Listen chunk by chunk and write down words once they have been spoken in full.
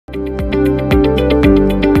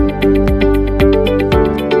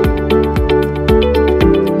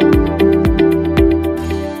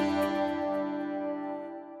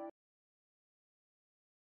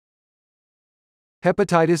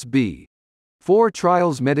Hepatitis B. 4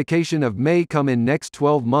 trials medication of may come in next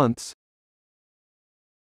 12 months.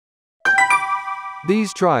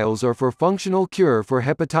 These trials are for functional cure for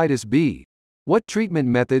hepatitis B. What treatment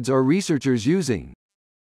methods are researchers using?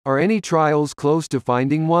 Are any trials close to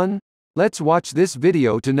finding one? Let's watch this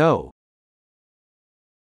video to know.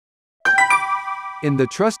 In the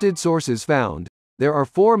trusted sources found, there are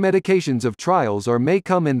 4 medications of trials or may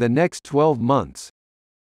come in the next 12 months.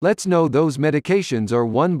 Let's know those medications are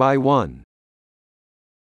one by one.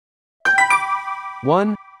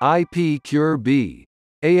 1. IP Cure B.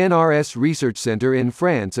 ANRS Research Center in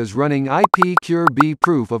France is running IP Cure B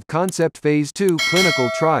proof of concept phase 2 clinical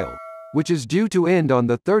trial, which is due to end on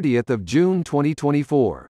the 30th of June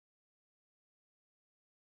 2024.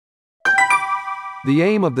 The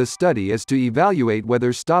aim of the study is to evaluate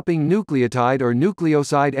whether stopping nucleotide or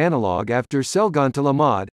nucleoside analog after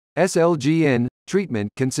selgontalamide (SLGN)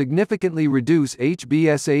 treatment can significantly reduce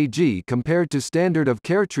hbsag compared to standard of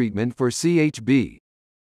care treatment for CHB.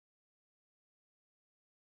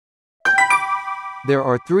 There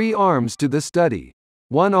are 3 arms to the study.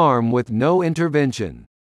 One arm with no intervention,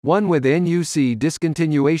 one with NUC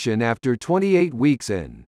discontinuation after 28 weeks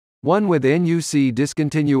and one with NUC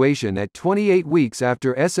discontinuation at 28 weeks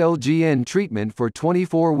after SLGN treatment for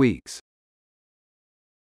 24 weeks.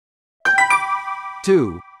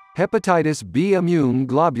 2. Hepatitis B immune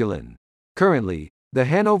globulin. Currently, the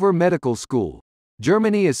Hanover Medical School,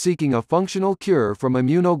 Germany is seeking a functional cure from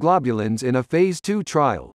immunoglobulins in a phase 2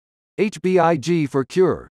 trial, hbeag for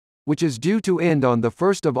cure, which is due to end on the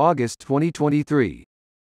 1st of August 2023.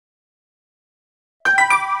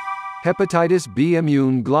 Hepatitis B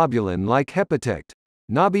immune globulin like Hepatect,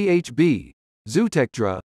 Nabi-HB,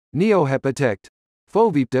 Zutectra, Neohepatect,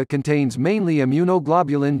 Fovipta contains mainly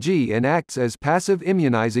immunoglobulin G and acts as passive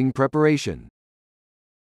immunizing preparation.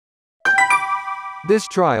 This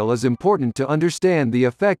trial is important to understand the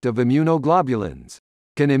effect of immunoglobulins.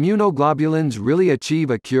 Can immunoglobulins really achieve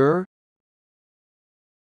a cure?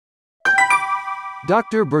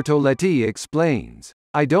 Dr. Bertoletti explains,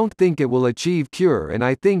 "I don't think it will achieve cure and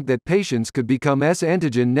I think that patients could become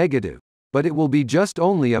S-antigen negative, but it will be just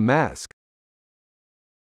only a mask."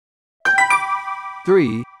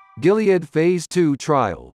 3. Gilead Phase 2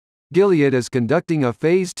 Trial. Gilead is conducting a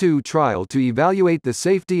Phase 2 trial to evaluate the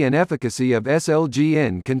safety and efficacy of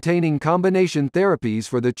SLGN-containing combination therapies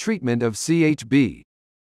for the treatment of CHB.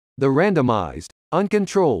 The randomized,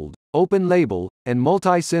 uncontrolled, open-label, and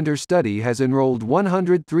multi-center study has enrolled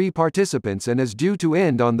 103 participants and is due to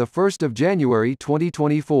end on the 1st of January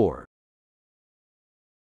 2024.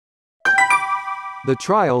 The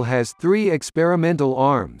trial has 3 experimental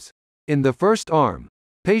arms. In the first arm,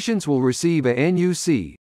 patients will receive a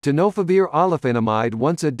NUC, tenofovir olefenamide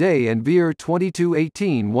once a day and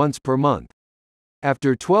VIR-2218 once per month.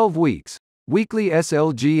 After 12 weeks, weekly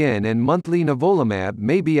SLGN and monthly nivolumab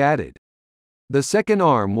may be added. The second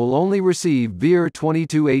arm will only receive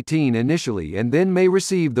VIR-2218 initially and then may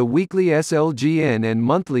receive the weekly SLGN and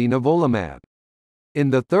monthly nivolumab. In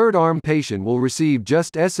the third arm, patient will receive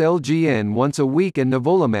just SLGN once a week and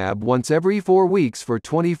nivolumab once every 4 weeks for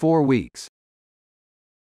 24 weeks.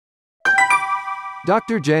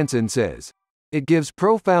 Dr. Jansen says, "It gives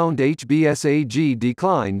profound hbsag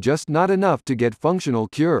decline, just not enough to get functional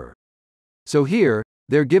cure. So here,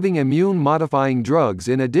 they're giving immune-modifying drugs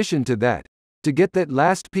in addition to that, to get that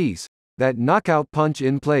last piece, that knockout punch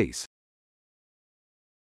in place."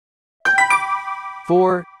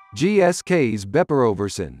 4. GSK's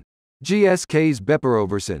bepirovirsen. GSK's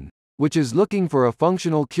bepirovirsen, which is looking for a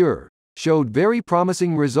functional cure, showed very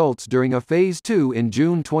promising results during a Phase 2 in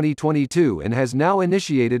June 2022 and has now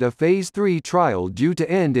initiated a Phase 3 trial due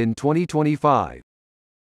to end in 2025.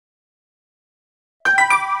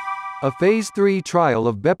 A Phase 3 trial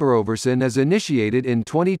of bepirovirsen is initiated in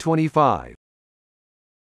 2025.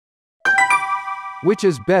 Which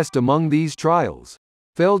is best among these trials?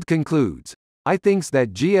 Feld concludes, "I thinks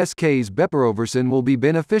that GSK's bepirovirsen will be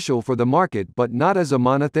beneficial for the market but not as a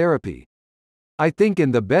monotherapy. I think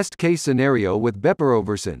in the best case scenario with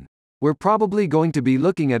bepirovirsen, we're probably going to be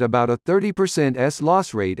looking at about a 30%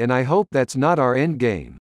 loss rate and I hope that's not our end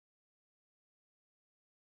game."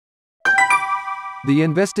 The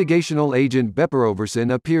investigational agent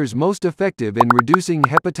bepirovirsen appears most effective in reducing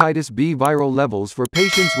hepatitis B viral levels for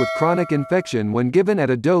patients with chronic infection when given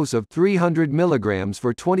at a dose of 300 mg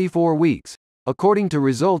for 24 weeks, according to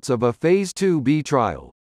results of a Phase 2b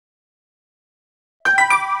trial.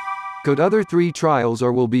 Could other 3 trials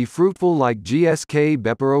or will be fruitful like GSK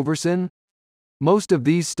bepirovirsen? Most of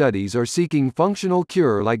these studies are seeking functional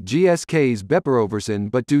cure like GSK's bepirovirsen,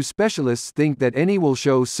 but do specialists think that any will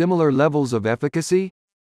show similar levels of efficacy?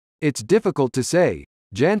 It's difficult to say,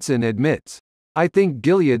 Janssen admits. I think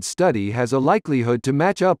Gilead's study has a likelihood to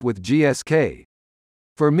match up with GSK.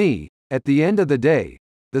 For me, at the end of the day,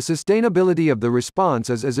 the sustainability of the response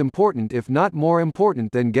is as important, if not more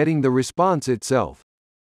important, than getting the response itself.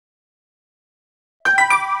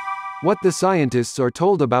 What the scientists are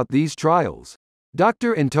told about these trials.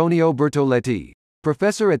 Dr. Antonio Bertoletti,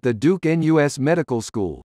 professor at the Duke NUS Medical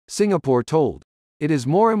School, Singapore, told, "It is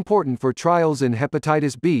more important for trials in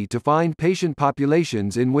hepatitis B to find patient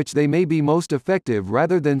populations in which they may be most effective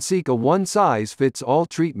rather than seek a one-size-fits-all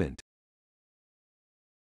treatment."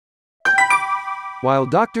 While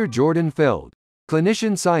Dr. Jordan Feld,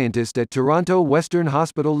 clinician scientist at Toronto Western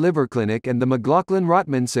Hospital Liver Clinic and the McLaughlin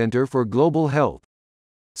Rotman Center for Global Health,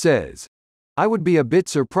 says, "I would be a bit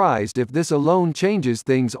surprised if this alone changes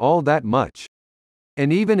things all that much.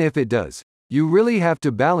 And even if it does, you really have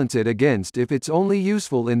to balance it against if it's only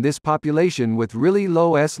useful in this population with really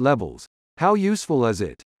low S levels. How useful is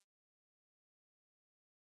it?"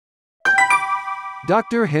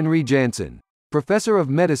 Dr. Henry Jansen, professor of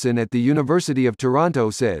medicine at the University of Toronto,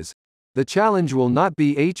 says, "The challenge will not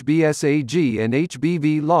be hbsag and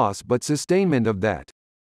HBV loss but sustainment of that.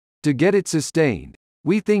 To get it sustained,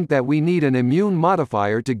 we think that we need an immune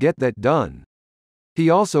modifier to get that done." He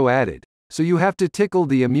also added, "So you have to tickle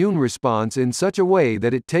the immune response in such a way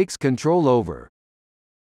that it takes control over."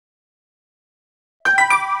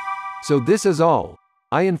 So this is all.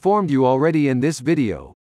 I informed you already in this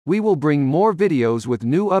video. We will bring more videos with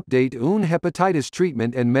new update on hepatitis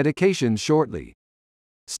treatment and medications shortly.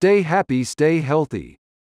 Stay happy, stay healthy.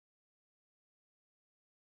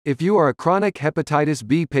 If you are a chronic hepatitis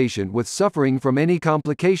B patient with suffering from any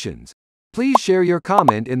complications, please share your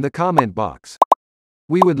comment in the comment box.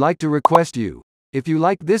 We would like to request you, if you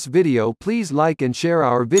like this video, please like and share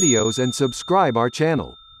our videos and subscribe our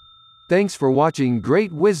channel. Thanks for watching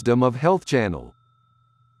Great Wisdom of Health channel.